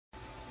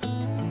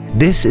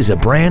This is a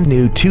brand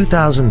new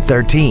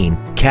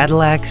 2013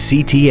 Cadillac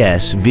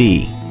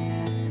CTS-V.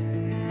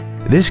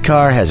 This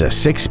car has a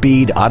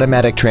 6-speed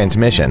automatic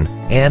transmission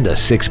and a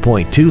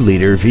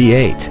 6.2-liter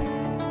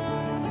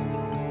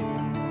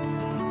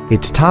V8.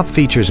 Its top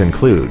features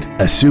include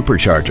a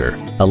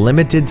supercharger, a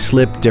limited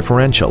slip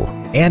differential,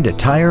 and a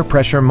tire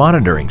pressure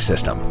monitoring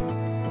system.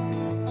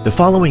 The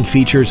following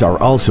features are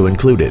also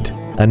included: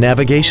 a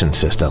navigation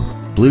system,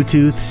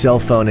 Bluetooth cell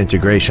phone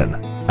integration,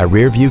 a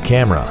rear-view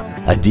camera,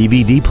 a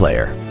DVD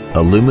player,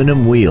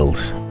 aluminum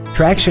wheels,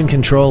 traction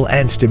control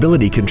and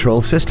stability control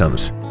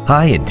systems,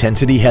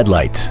 high-intensity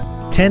headlights,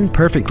 10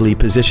 perfectly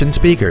positioned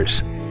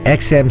speakers,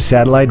 XM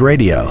satellite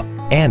radio,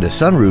 and a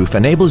sunroof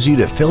enables you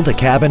to fill the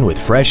cabin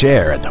with fresh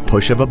air at the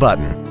push of a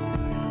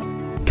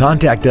button.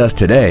 Contact us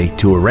today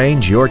to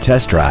arrange your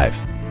test drive.